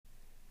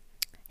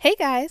Hey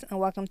guys, and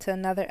welcome to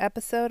another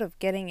episode of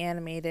Getting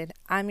Animated.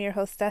 I'm your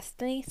host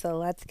Destiny, so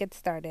let's get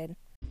started.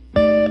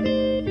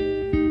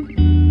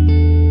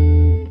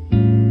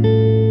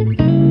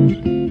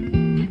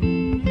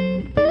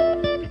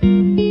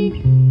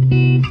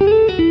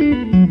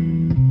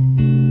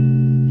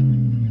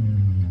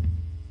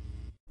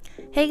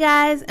 Hey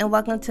guys, and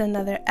welcome to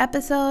another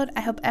episode.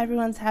 I hope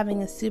everyone's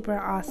having a super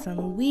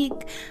awesome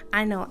week.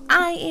 I know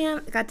I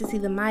am. I got to see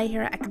the My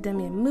Hero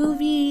Academia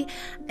movie,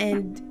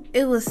 and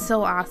it was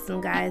so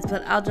awesome, guys,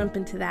 but I'll jump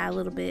into that a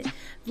little bit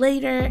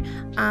later.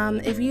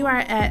 If you are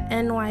at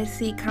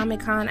NYC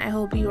Comic Con, I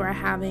hope you are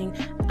having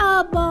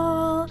a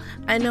ball.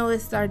 I know it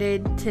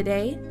started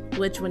today,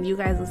 which when you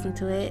guys listen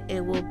to it,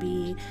 it will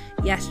be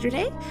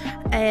yesterday.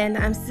 And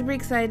I'm super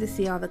excited to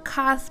see all the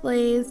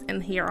cosplays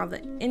and hear all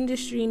the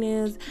industry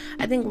news.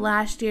 I think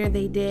last year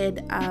they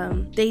did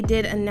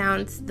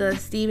announce the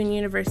Steven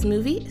Universe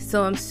movie,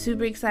 so I'm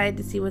super excited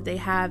to see what they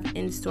have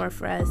in store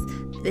for us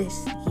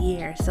this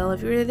year. So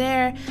if you're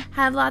there,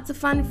 have lots of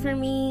fun for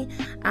me,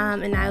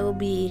 and I will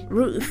be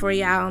rooting for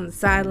y'all on the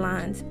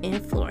sidelines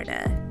in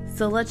Florida.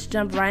 So let's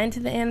jump right into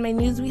the anime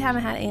news. We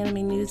haven't had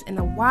anime news in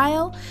a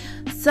while.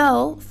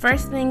 So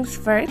first things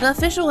first, the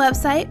official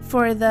website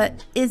for the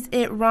Is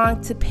It Wrong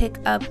to Pick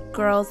Up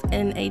Girls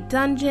in a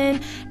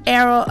Dungeon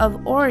Arrow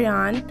of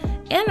Orion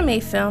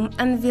anime film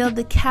unveiled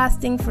the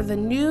casting for the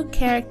new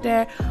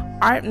character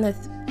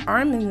Artemis,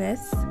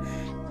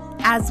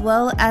 as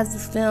well as the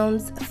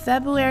film's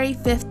February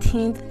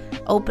 15th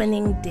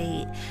opening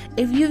date.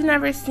 If you've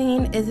never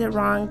seen Is It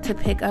Wrong to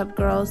Pick Up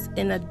Girls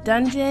in a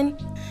Dungeon,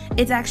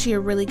 it's actually a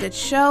really good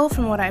show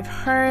from what I've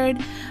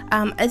heard.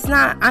 I'm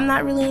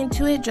not really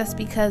into it just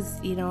because,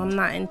 I'm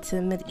not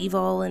into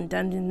medieval and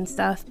dungeon and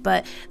stuff,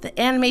 but the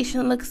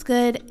animation looks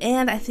good,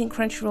 and I think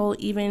Crunchyroll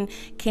even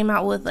came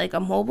out with like a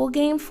mobile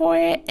game for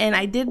it, and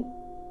I did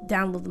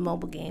download the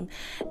mobile game,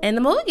 and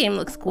the mobile game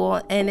looks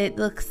cool, and it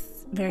looks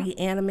very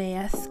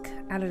anime-esque.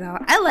 I don't know.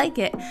 I like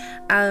it.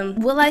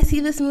 Will I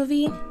see this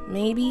movie?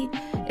 Maybe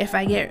if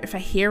I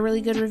hear really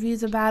good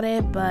reviews about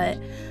it, but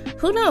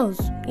who knows?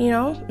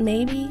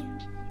 Maybe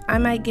I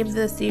might give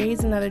the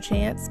series another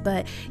chance,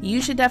 but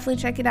you should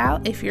definitely check it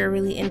out if you're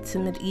really into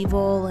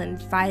medieval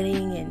and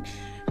fighting and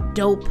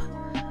dope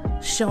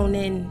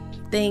shonen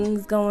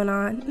things going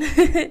on.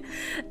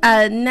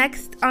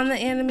 Next on the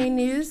anime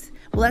news,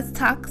 let's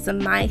talk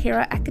some My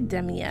Hero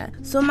Academia.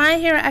 So My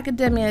Hero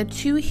Academia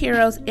 2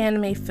 Heroes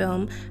anime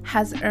film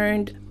has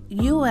earned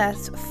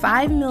US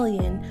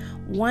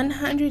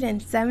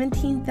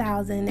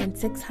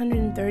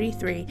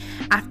 $5,117,633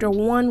 after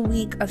 1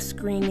 week of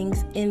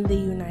screenings in the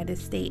United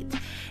States.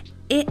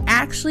 It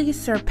actually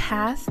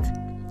surpassed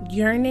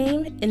Your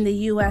Name in the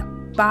US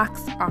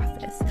box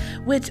office,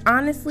 which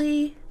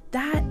honestly,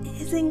 that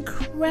is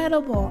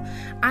incredible.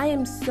 I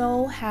am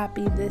so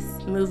happy this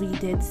movie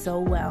did so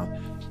well.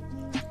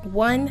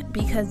 One,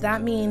 because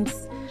that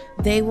means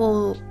they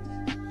will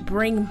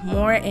bring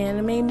more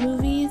anime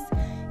movies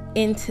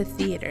into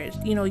theaters.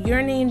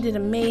 Your Name did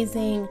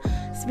amazing,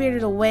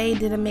 Spirited Away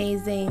did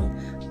amazing.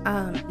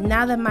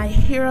 Now that My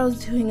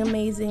Hero's doing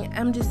amazing,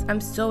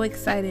 I'm so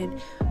excited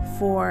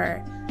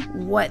for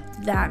what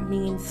that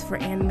means for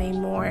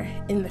anime more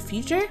in the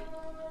future.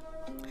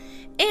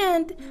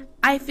 And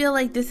I feel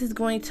like this is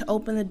going to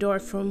open the door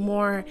for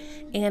more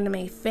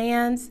anime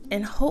fans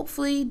and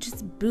hopefully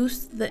just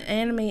boost the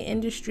anime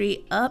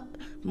industry up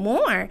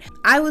more.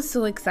 I was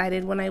so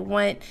excited when I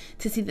went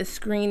to see the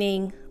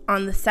screening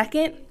on the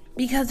 2nd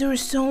because there were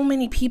so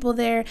many people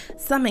there,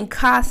 some in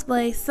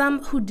cosplay,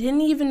 some who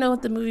didn't even know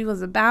what the movie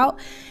was about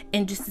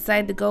and just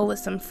decided to go with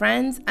some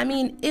friends. I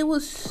mean, it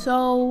was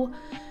so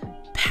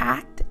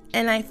packed,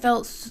 and I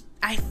felt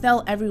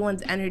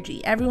everyone's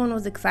energy. Everyone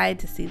was excited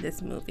to see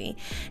this movie.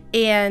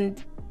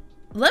 And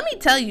let me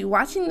tell you,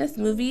 watching this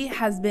movie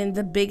has been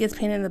the biggest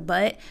pain in the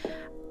butt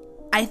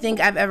I think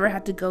I've ever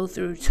had to go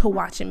through to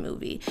watch a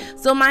movie.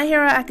 So My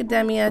Hero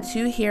Academia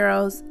 2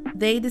 Heroes,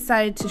 they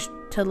decided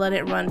to let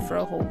it run for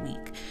a whole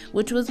week,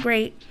 which was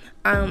great.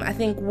 I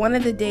think one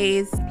of the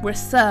days were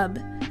sub,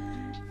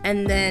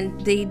 and then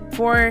they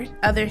 4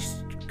 other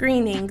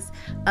screenings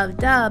of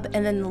dub,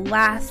 and then the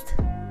last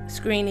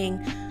screening,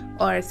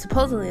 or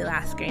supposedly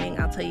last screening,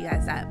 I'll tell you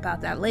guys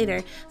about that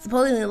later.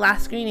 Supposedly the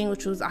last screening,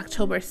 which was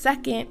October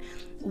 2nd,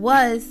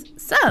 was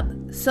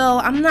sub. So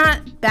I'm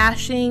not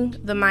bashing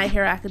the My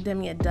Hero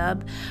Academia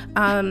dub.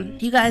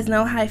 You guys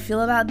know how I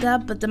feel about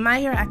dub, but the My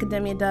Hero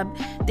Academia dub,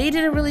 they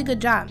did a really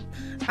good job.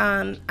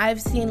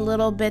 I've seen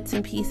little bits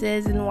and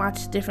pieces and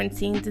watched different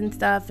scenes and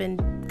stuff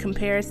and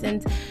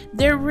comparisons.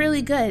 They're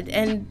really good,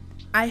 and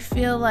I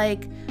feel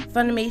like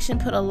Funimation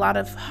put a lot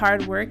of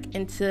hard work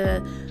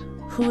into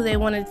who they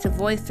wanted to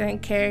voice certain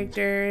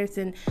characters,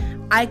 and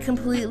I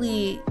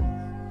completely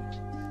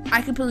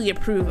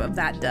approve of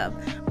that dub.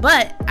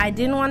 But I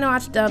didn't want to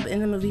watch dub in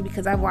the movie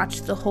because I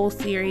watched the whole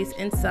series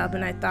in sub,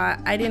 and I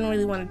thought I didn't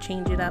really want to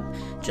change it up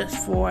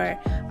just for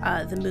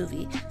the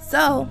movie.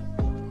 So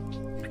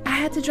I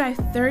had to drive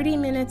 30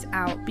 minutes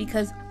out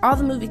because all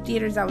the movie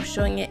theaters that were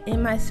showing it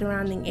in my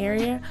surrounding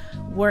area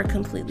were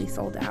completely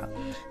sold out.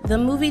 The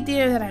movie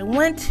theater that I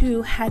went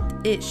to had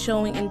it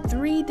showing in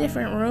 3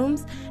 different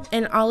rooms,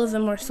 and all of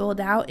them were sold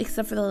out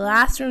except for the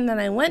last room that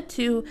I went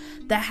to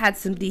that had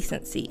some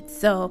decent seats.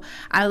 So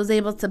I was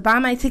able to buy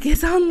my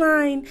tickets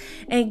online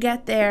and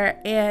get there,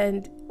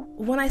 and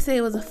when I say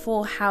it was a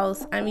full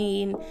house, I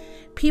mean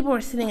people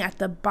were sitting at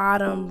the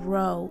bottom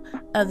row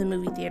of the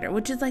movie theater,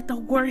 which is like the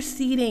worst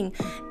seating,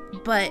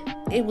 but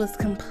it was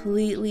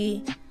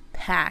completely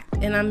packed,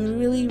 and I'm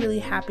really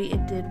happy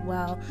it did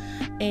well.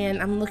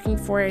 And I'm looking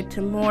forward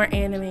to more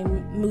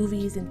anime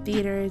movies in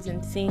theaters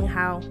and seeing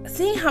how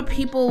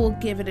people will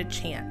give it a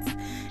chance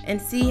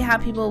and see how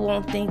people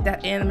won't think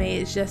that anime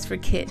is just for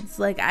kids.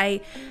 Like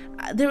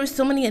there were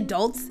so many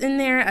adults in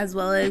there as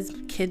well as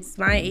kids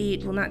my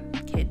age. Well, not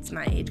kids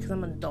my age because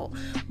I'm an adult,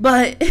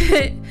 but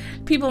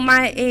people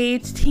my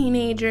age,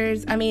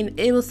 teenagers. I mean,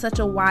 it was such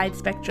a wide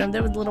spectrum.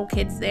 There was little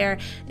kids there.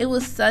 It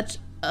was such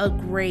a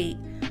great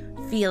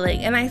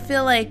feeling. And I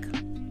feel like,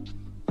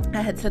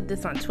 I had said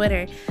this on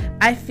Twitter,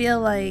 I feel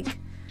like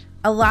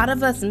a lot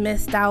of us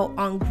missed out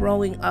on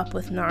growing up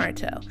with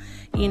Naruto.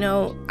 You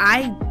know,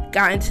 I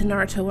got into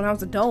Naruto when I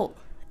was adult,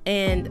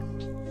 and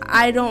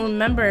I don't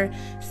remember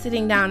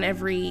sitting down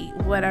every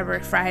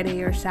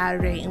Friday or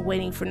Saturday and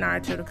waiting for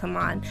Naruto to come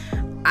on.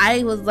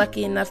 I was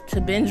lucky enough to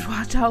binge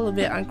watch all of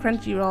it on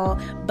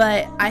Crunchyroll,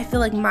 but I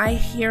feel like My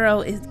Hero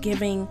is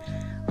giving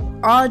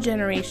all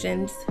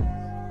generations,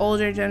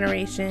 older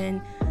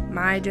generation,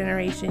 my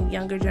generation,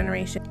 younger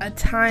generation, a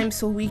time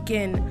so we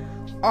can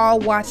all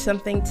watch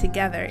something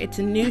together. It's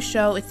a new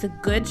show. It's a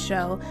good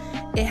show.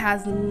 It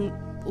has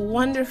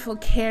wonderful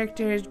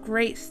characters,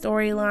 great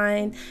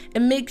storyline.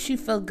 It makes you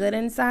feel good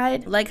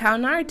inside, like how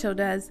Naruto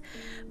does.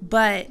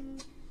 But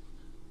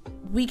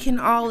we can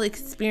all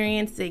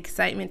experience the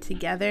excitement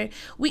together.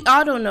 We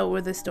all don't know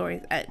where the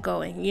story's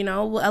going, you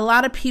know? A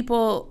lot of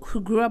people who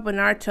grew up with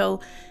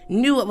Naruto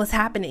knew what was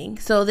happening.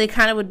 So they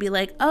kind of would be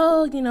like,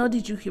 oh, you know,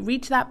 did you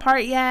reach that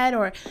part yet?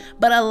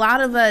 But a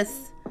lot of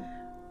us,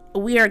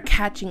 we are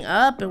catching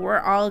up and we're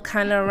all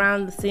kind of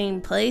around the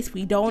same place.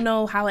 We don't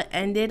know how it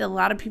ended. A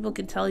lot of people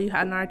can tell you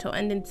how Naruto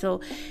ended.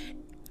 So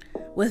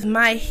with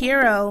My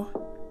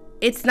Hero,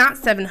 it's not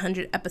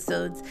 700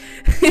 episodes.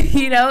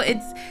 You know,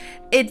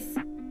 it's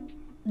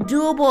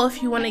doable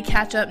if you want to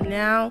catch up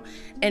now,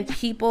 and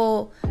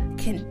people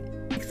can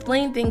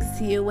explain things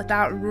to you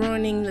without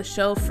ruining the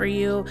show for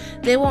you.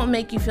 They won't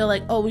make you feel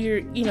like, oh,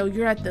 you're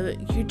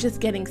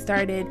just getting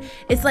started.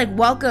 It's like,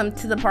 welcome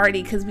to the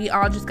party, because we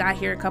all just got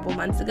here a couple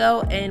months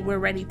ago and we're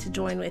ready to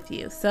join with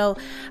you. So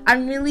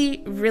I'm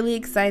really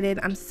excited.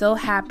 I'm so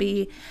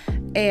happy.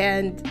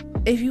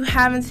 And if you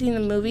haven't seen the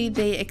movie,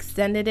 they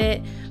extended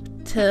it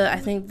to I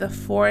think the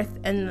 4th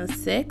and the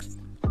 6th.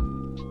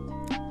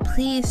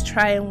 Please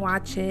try and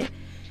watch it.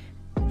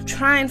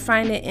 Try and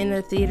find it in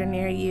a theater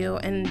near you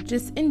and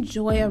just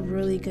enjoy a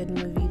really good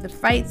movie. The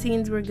fight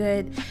scenes were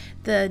good.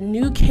 The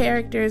new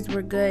characters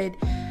were good.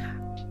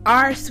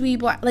 Our sweet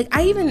boy, like,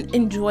 I even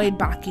enjoyed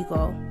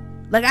Bakugo.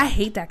 Like, I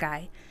hate that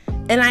guy.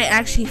 And I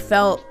actually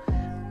felt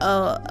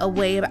a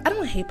way about, I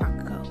don't hate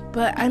Bakugo,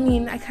 but I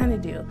mean, I kind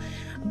of do.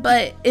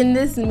 But in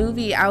this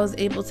movie, I was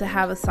able to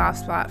have a soft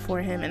spot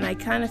for him, and I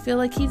kind of feel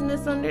like he's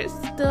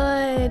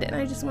misunderstood, and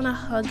I just want to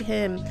hug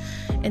him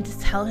and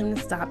just tell him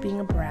to stop being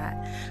a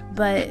brat.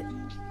 But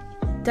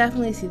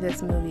definitely see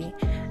this movie.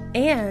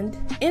 And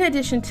in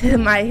addition to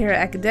My Hero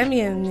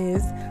Academia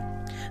news,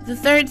 the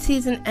 3rd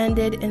season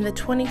ended in the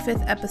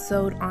 25th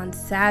episode on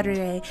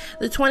Saturday.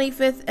 The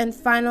 25th and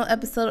final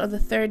episode of the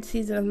 3rd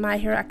season of My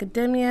Hero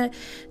Academia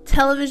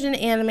television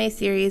anime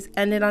series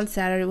ended on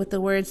Saturday with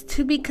the words,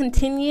 "To be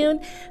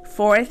continued,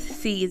 4th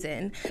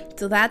season."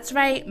 So that's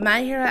right,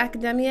 My Hero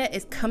Academia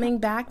is coming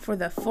back for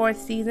the 4th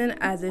season,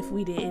 as if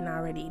we didn't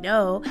already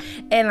know.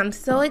 And I'm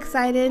so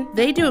excited.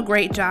 They do a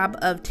great job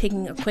of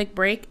taking a quick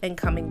break and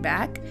coming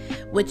back,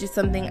 which is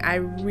something I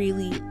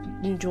really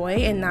enjoy,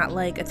 and not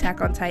like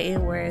Attack on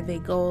Titan where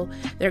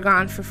they're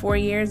gone for 4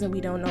 years and we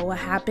don't know what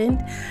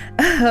happened.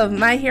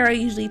 My Hero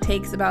usually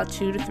takes about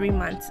 2 to 3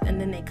 months, and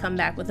then they come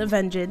back with a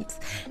vengeance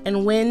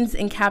and wins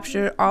and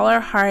capture all our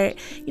heart.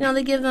 You know,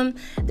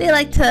 they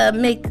like to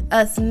make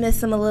us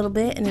miss them a little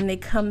bit, and then they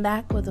come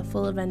back with a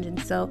full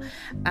vengeance. So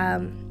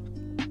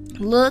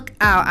look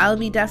out. I'll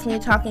be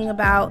definitely talking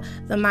about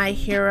the My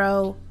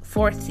Hero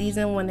 4th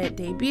season when it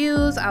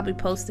debuts. I'll be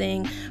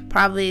posting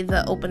probably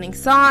the opening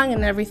song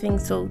and everything,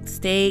 so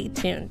stay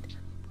tuned.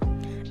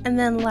 And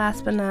then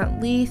last but not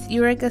least,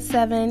 Eureka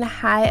 7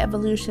 High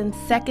Evolution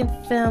second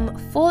film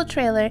full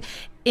trailer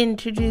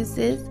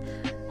introduces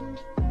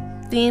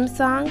theme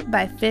song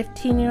by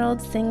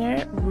 15-year-old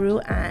singer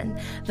Ru-an.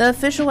 The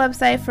official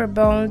website for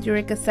Bones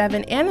Eureka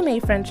 7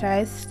 anime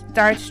franchise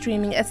starts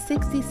streaming a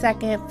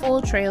 60-second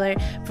full trailer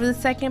for the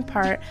second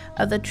part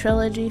of the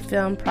trilogy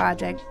film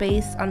project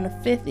based on the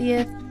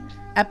 50th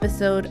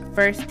episode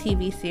first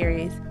TV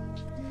series,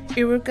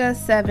 Eureka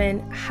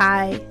 7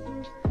 High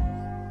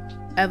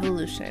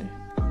Evolution.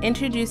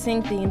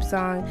 Introducing theme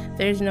song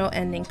There's No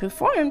Ending,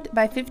 performed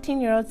by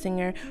 15-year-old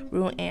singer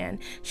Ruanne.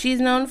 She's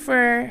known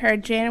for her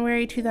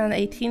January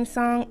 2018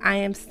 song I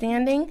Am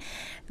Standing,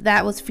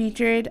 that was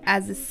featured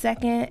as the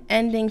second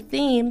ending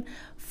theme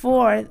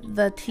for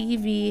the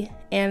TV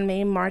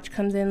anime March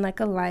Comes In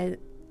Like a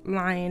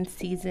Lion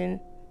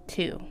Season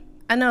 2.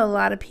 I know a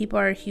lot of people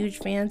are huge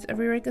fans of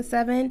Eureka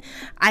 7.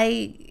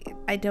 I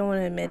don't want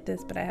to admit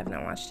this, but I have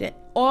not watched it.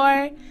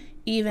 Or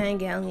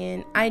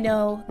Evangelion. I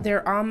know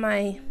they're on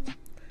my...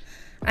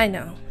 I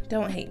know,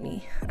 don't hate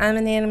me. I'm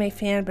an anime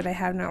fan, but I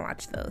have not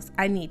watched those.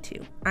 I need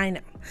to, I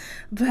know.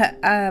 But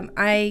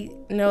I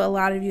know a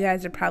lot of you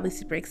guys are probably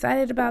super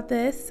excited about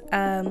this.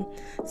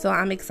 So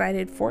I'm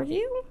excited for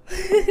you.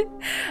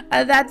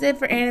 That's it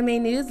for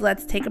anime news.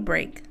 Let's take a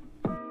break.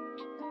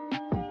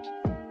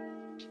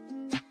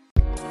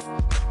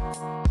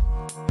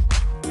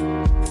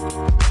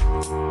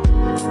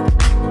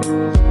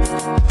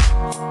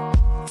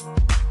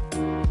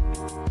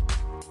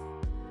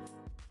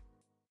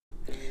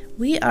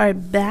 We are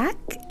back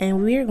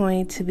and we're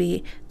going to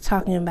be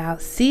talking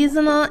about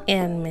seasonal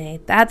anime.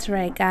 That's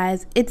right,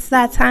 guys. It's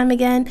that time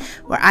again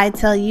where I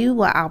tell you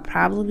what I'll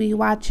probably be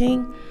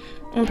watching.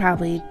 I'm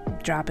probably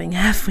dropping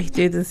halfway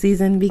through the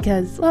season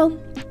because, well,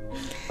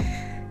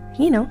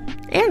 you know,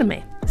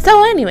 anime.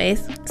 So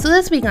anyways, so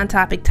this week on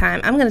Topic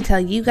Time, I'm going to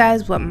tell you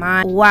guys what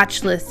my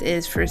watch list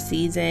is for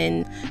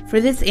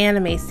this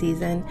anime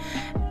season.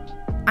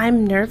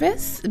 I'm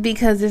nervous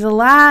because there's a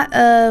lot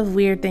of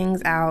weird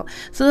things out.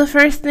 So the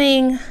first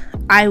thing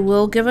I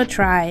will give a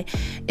try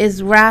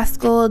is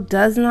Rascal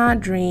Does Not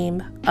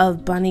Dream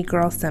of Bunny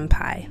Girl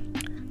Senpai.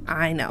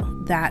 I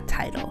know, that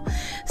title.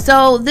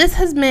 So this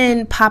has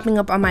been popping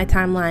up on my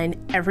timeline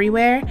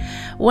everywhere.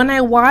 When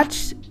I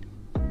watched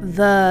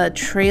the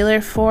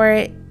trailer for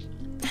it,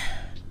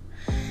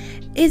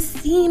 it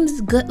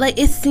seems good. Like,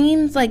 it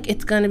seems like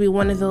it's going to be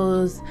one of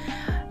those...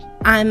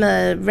 I'm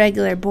a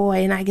regular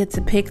boy and I get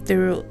to pick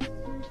through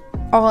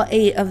all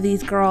 8 of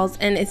these girls,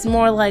 and it's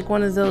more like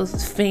one of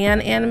those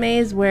fan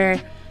animes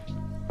where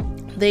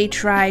they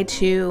try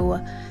to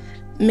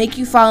make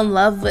you fall in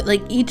love with,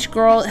 like, each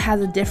girl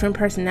has a different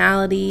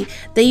personality.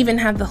 They even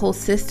have the whole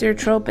sister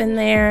trope in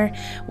there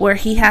where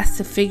he has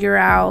to figure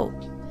out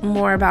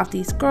more about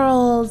these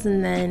girls,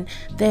 and then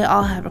they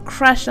all have a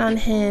crush on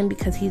him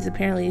because he's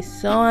apparently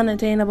so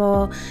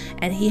unattainable,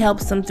 and he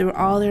helps them through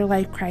all their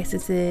life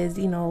crises,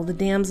 you know, the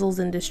damsels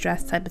in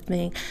distress type of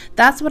thing.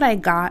 That's what I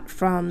got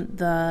from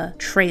the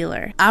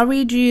trailer. I'll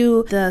read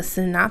you the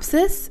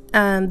synopsis.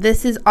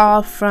 This is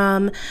all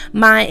from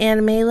my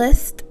anime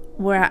list,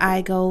 where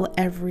I go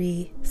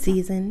every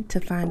season to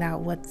find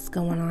out what's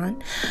going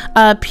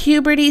on.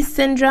 Puberty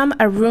syndrome,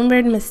 a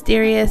rumored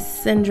mysterious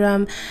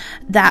syndrome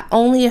that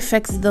only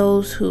affects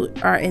those who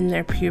are in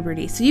their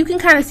puberty. So you can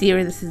kind of see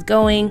where this is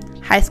going.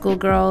 High school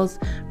girls,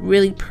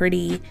 really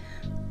pretty,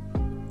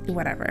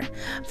 whatever.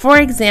 For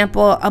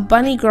example, a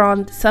bunny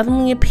girl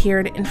suddenly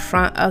appeared in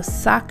front of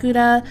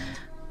Sakura.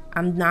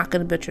 I'm not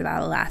going to butcher that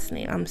last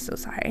name. I'm so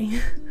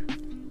sorry.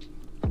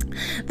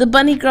 The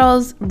bunny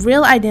girl's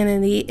real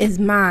identity is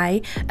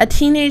Mai, a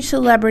teenage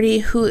celebrity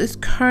who is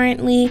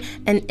currently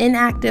an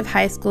inactive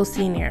high school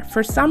senior.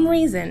 For some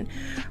reason,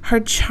 her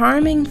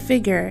charming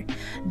figure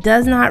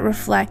does not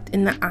reflect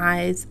in the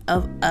eyes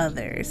of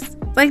others.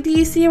 Like, do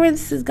you see where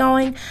this is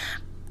going?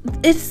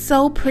 It's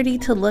so pretty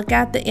to look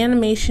at. The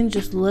animation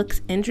just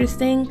looks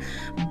interesting,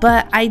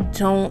 but I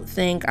don't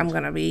think I'm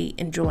gonna be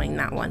enjoying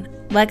that one.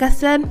 Like I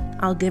said,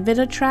 I'll give it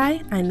a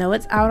try. I know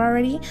it's out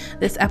already.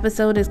 This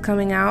episode is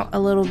coming out a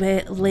little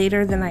bit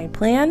later than I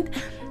planned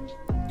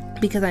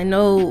because I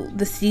know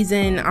the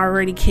season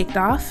already kicked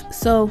off.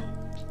 So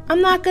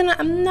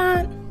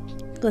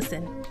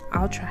listen,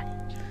 I'll try.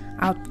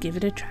 I'll give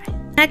it a try.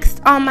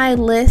 Next on my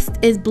list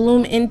is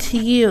Bloom Into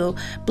You.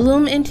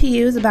 Bloom Into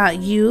You is about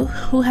Yu,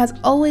 who has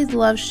always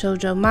loved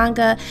shoujo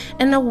manga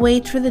and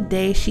awaits for the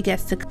day she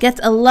gets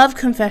a love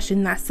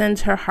confession that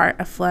sends her heart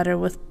aflutter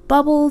with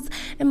bubbles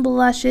and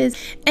blushes,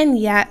 and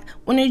yet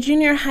when her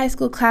junior high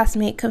school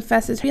classmate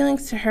confesses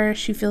feelings to her,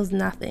 she feels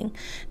nothing.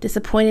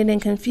 Disappointed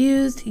and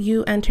confused,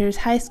 Yu enters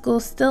high school,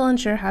 still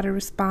unsure how to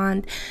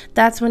respond.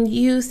 That's when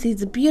Yu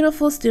sees the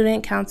beautiful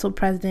student council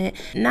president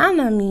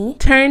Nanami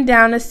turn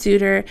down a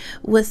suitor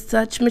with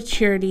such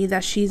maturity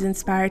that she's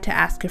inspired to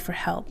ask her for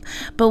help.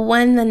 But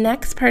when the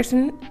next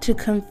person to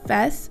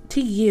confess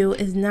to Yu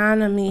is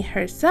Nanami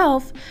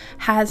herself,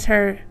 has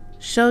her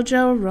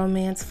shoujo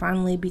romance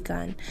finally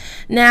begun.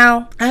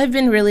 Now, I've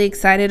been really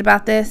excited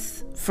about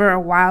this for a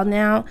while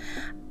now.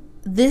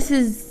 This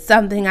is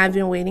something I've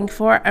been waiting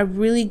for, a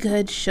really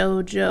good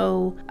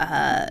shoujo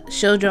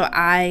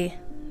ai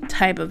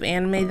type of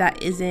anime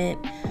that isn't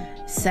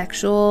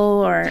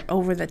sexual or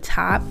over the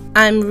top.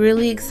 I'm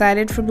really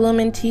excited for Bloom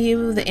Into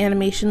You. The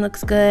animation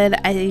looks good.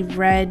 I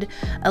read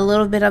a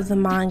little bit of the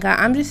manga.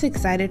 I'm just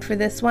excited for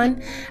this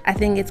one. I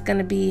think it's going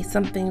to be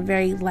something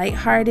very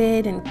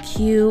lighthearted and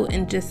cute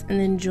and just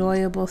an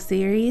enjoyable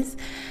series.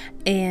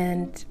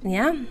 And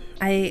yeah,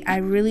 I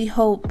really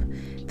hope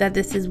that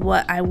this is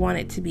what I want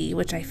it to be,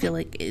 which I feel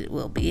like it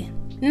will be.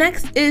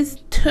 Next is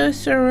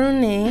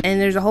Tsurune,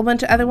 and there's a whole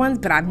bunch of other ones,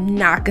 but I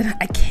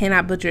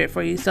cannot butcher it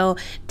for you. So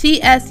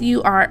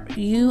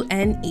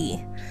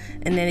Tsurune.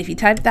 And then if you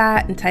type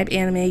that and type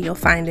anime, you'll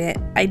find it.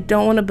 I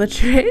don't want to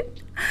butcher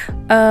it.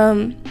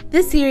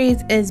 This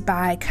series is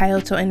by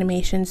Kyoto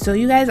Animation, so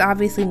you guys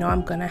obviously know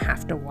I'm gonna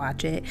have to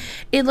watch it.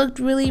 It looked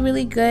really,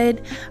 really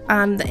good.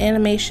 The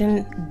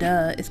animation,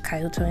 is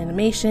Kyoto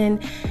Animation,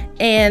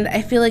 and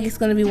I feel like it's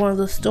gonna be one of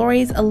those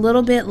stories, a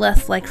little bit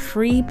less like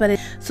Free,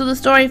 so the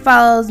story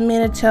follows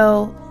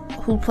Minato,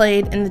 who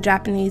played in the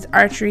Japanese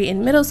archery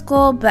in middle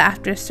school, but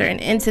after a certain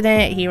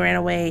incident, he ran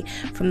away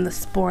from the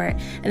sport.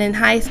 And in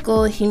high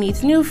school, he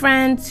meets new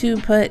friends who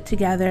put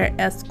together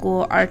a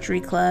school archery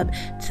club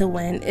to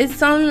win.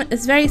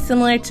 It's very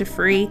similar to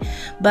Free,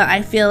 but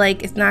I feel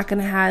like it's not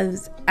gonna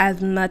have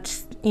as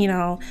much,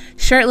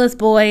 shirtless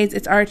boys.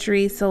 It's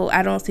archery, so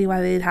I don't see why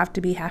they'd have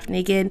to be half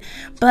naked.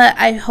 But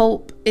I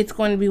hope it's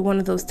going to be one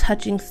of those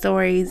touching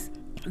stories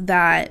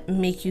that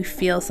make you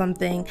feel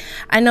something.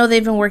 I know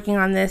they've been working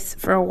on this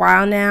for a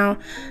while now,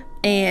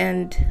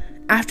 and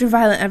after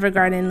Violet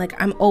Evergarden, like,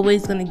 I'm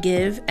always gonna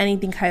give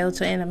anything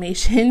Kyoto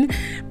Animation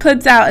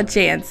puts out a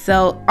chance.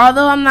 So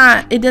although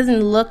it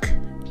doesn't look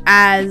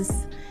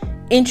as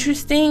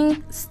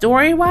interesting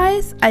story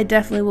wise, I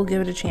definitely will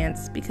give it a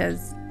chance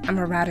because I'm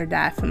a ride or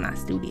die from my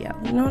studio,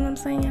 you know what I'm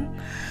saying?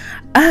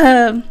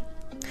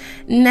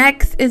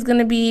 Next is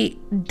gonna be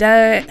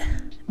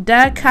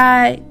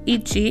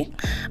Dakaichi.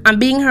 I'm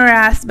being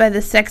harassed by the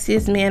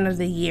sexiest man of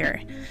the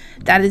year.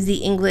 That is the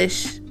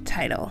English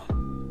title.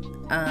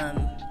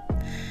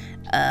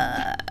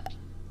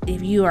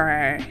 If you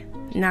are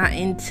not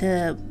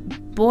into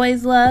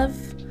boys love,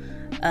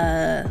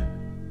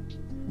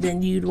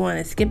 then you'd want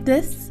to skip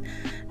this,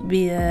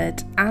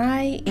 but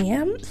I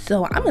am,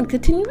 so I'm gonna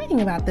continue reading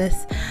about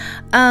this.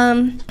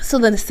 So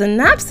the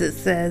synopsis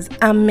says,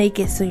 I'll make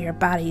it so your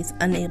body's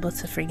unable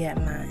to forget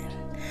mine.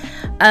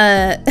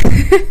 I'm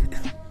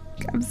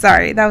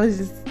sorry.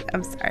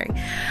 I'm sorry.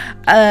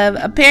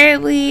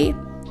 Apparently,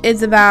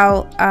 it's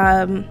about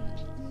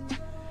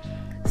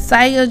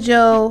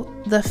Saigojo.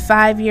 The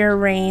 5-year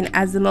reign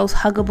as the most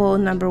huggable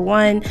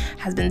 #1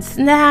 has been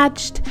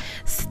snatched,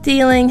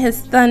 stealing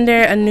his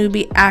thunder. A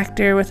newbie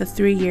actor with a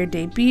 3-year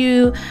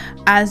debut,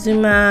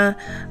 Azuma,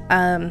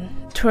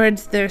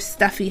 towards their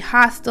stuffy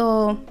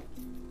hostel.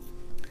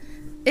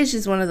 It's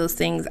just one of those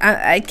things.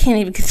 I can't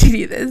even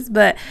continue this,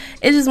 but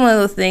it's just one of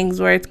those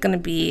things where it's going to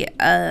be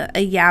a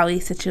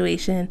yaoi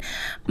situation.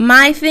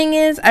 My thing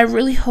is, I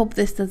really hope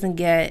this doesn't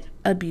get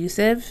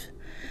abusive.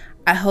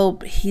 I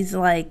hope he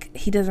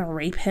doesn't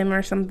rape him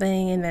or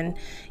something. And then,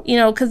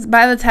 because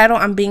by the title,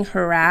 I'm being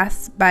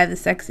harassed by the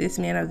sexiest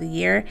man of the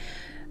year.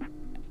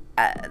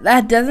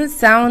 That doesn't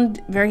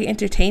sound very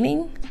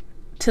entertaining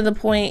to the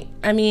point.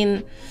 I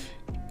mean,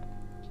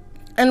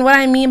 and what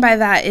I mean by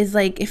that is,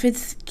 like, if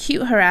it's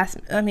cute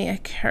harassment,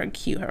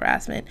 cute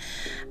harassment,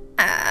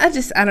 I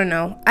don't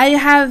know. I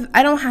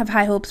don't have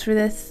high hopes for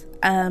this.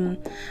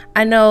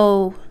 I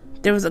know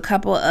there was a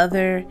couple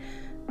other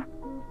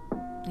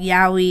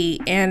yaoi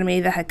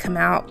anime that had come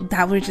out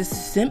that were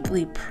just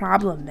simply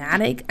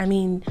problematic. I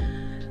mean,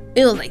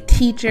 it was like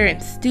teacher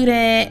and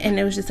student, and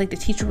it was just like the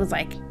teacher was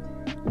like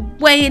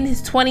way in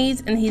his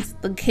 20s and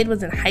the kid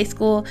was in high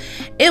school.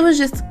 It was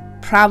just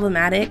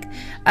problematic.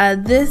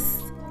 This,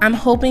 I'm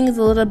hoping, is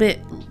a little bit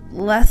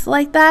less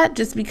like that,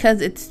 just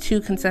because it's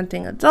 2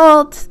 consenting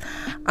adults.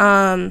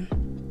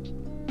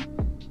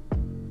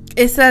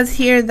 It says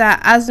here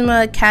that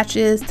Azuma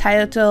catches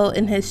Tayoto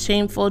in his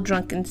shameful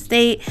drunken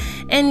state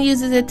and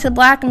uses it to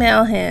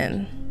blackmail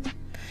him.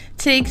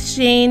 To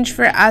exchange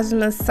for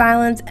Azuma's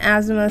silence,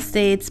 Azuma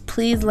states,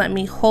 "Please let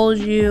me hold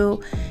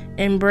you,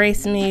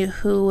 embrace me,"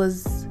 who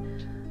was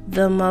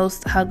the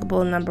most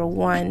huggable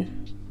 #1.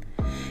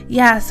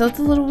 Yeah, so it's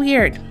a little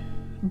weird,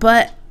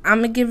 but I'm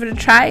gonna give it a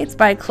try. It's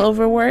by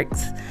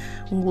Cloverworks.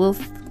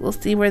 We'll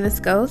see where this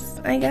goes,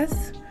 I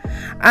guess.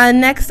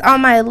 Next on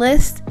my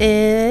list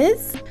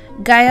is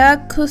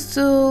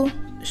Gyakusu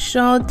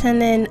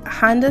Shotenin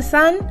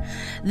Handa-san.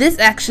 This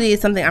actually is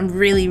something I'm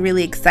really,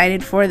 really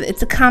excited for.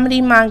 It's a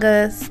comedy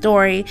manga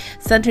story,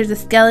 centers a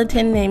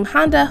skeleton named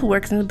Handa who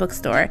works in the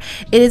bookstore.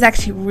 It is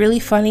actually really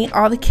funny.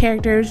 All the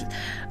characters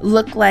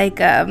look like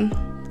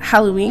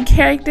Halloween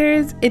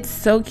characters. It's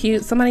so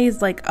cute. Somebody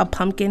is like a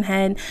pumpkin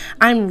head.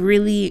 I'm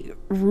really,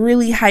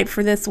 really hyped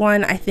for this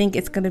one. I think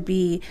it's gonna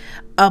be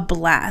a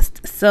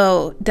blast,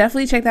 so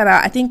definitely check that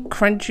out. I think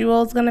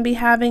Crunchyroll is gonna be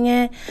having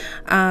it,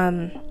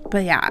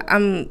 but yeah,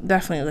 I'm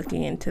definitely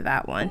looking into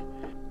that one.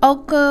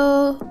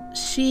 Oko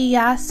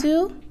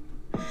Shiyasu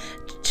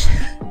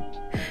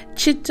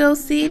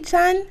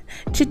Chitosi-chan.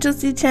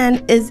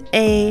 Chitosi-chan is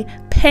a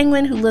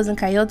penguin who lives in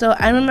Kyoto.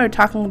 I remember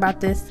talking about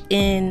this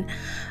in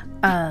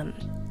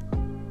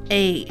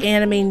a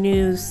anime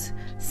news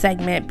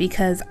segment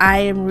because I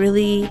am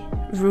really,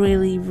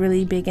 really,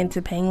 really big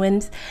into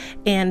penguins,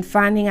 and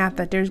finding out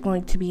that there's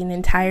going to be an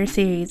entire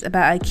series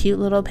about a cute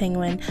little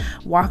penguin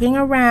walking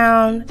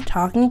around,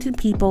 talking to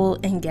people,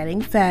 and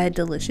getting fed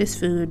delicious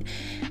food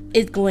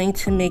is going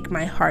to make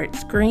my heart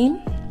scream.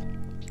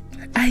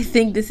 I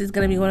think this is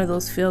going to be one of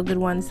those feel-good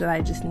ones that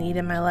I just need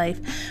in my life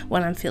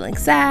when I'm feeling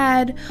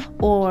sad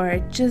or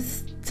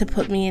just to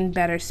put me in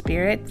better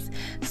spirits.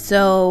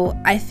 So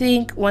I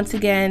think, once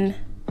again,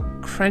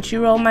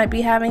 Crunchyroll might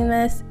be having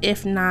this.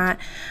 If not,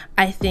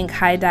 I think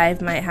High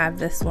Dive might have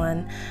this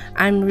one.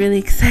 I'm really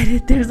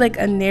excited. There's like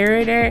a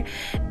narrator.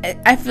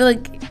 I feel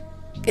like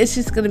it's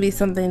just going to be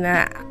something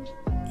that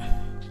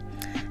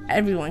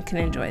everyone can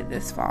enjoy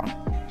this fall.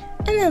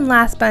 And then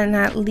last but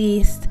not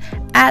least,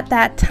 At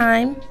That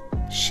Time,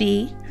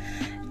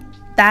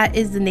 that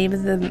is the name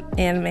of the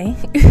anime.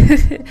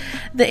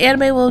 The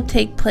anime will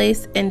take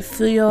place in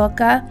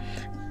Fukuoka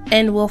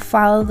and will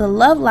follow the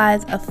love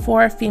lives of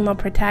 4 female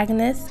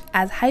protagonists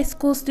as high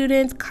school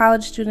students,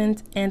 college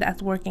students, and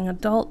as working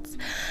adults.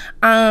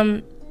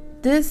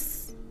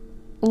 This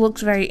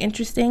looks very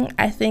interesting.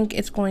 I think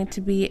it's going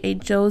to be a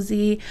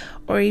Josie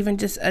or even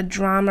just a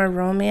drama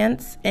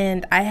romance,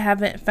 and I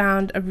haven't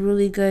found a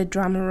really good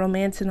drama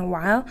romance in a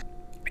while,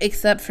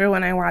 except for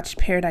when I watched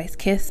Paradise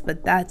Kiss,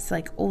 but that's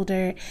like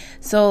older.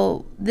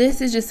 So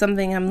this is just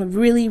something I'm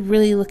really,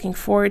 really looking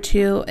forward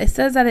to. It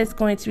says that it's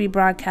going to be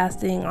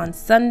broadcasting on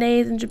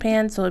Sundays in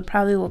Japan, so it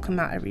probably will come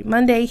out every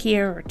Monday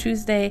here or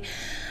Tuesday.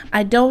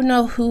 I don't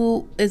know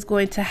who is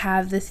going to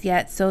have this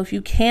yet, so if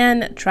you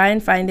can, try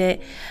and find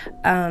it.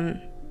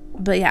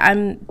 But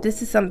yeah,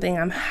 this is something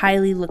I'm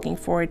highly looking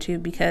forward to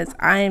because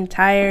I am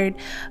tired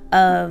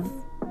of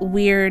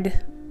weird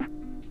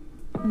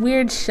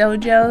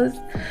shoujos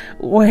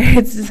where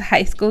it's just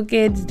high school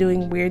kids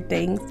doing weird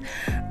things,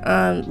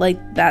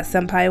 like that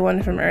senpai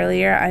one from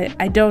earlier.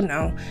 I don't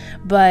know,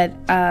 but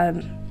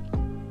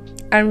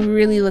I'm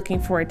really looking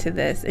forward to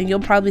this, and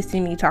you'll probably see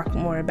me talk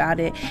more about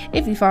it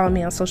if you follow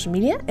me on social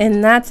media.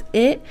 And that's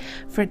it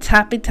for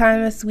topic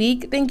time this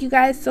week. Thank you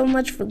guys so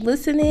much for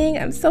listening.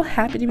 I'm so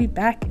happy to be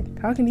back and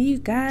talking to you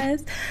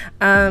guys.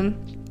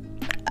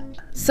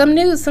 Some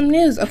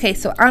news. Okay,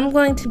 so I'm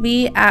going to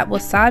be at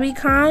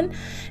WasabiCon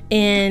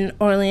in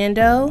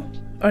Orlando,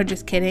 or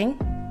just kidding.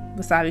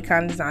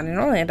 WasabiCon is not in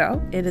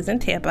Orlando. It is in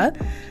Tampa.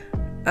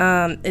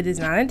 It is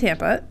not in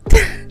Tampa.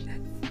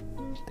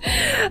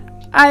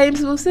 I'm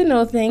supposed to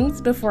know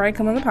things before I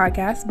come on the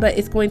podcast, but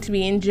it's going to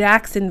be in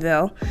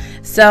Jacksonville.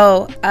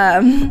 So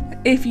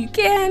if you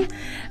can,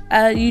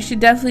 you should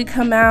definitely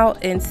come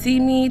out and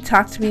see me,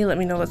 talk to me, let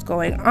me know what's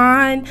going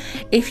on.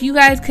 If you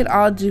guys could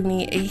all do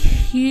me a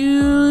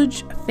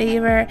huge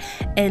favor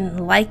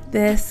and like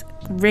this,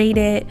 rate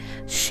it,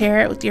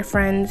 share it with your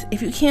friends.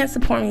 If you can't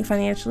support me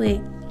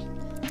financially,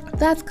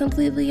 that's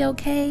completely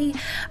okay.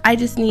 I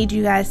just need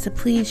you guys to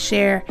please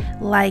share,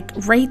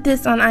 rate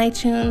this on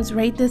iTunes,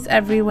 rate this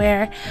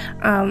everywhere.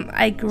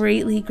 I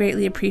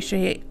greatly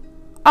appreciate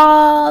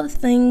all the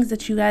things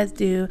that you guys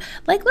do,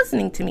 like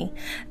listening to me.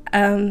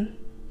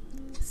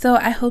 So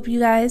I hope you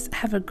guys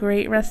have a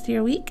great rest of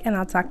your week, and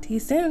I'll talk to you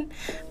soon.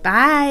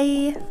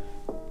 Bye.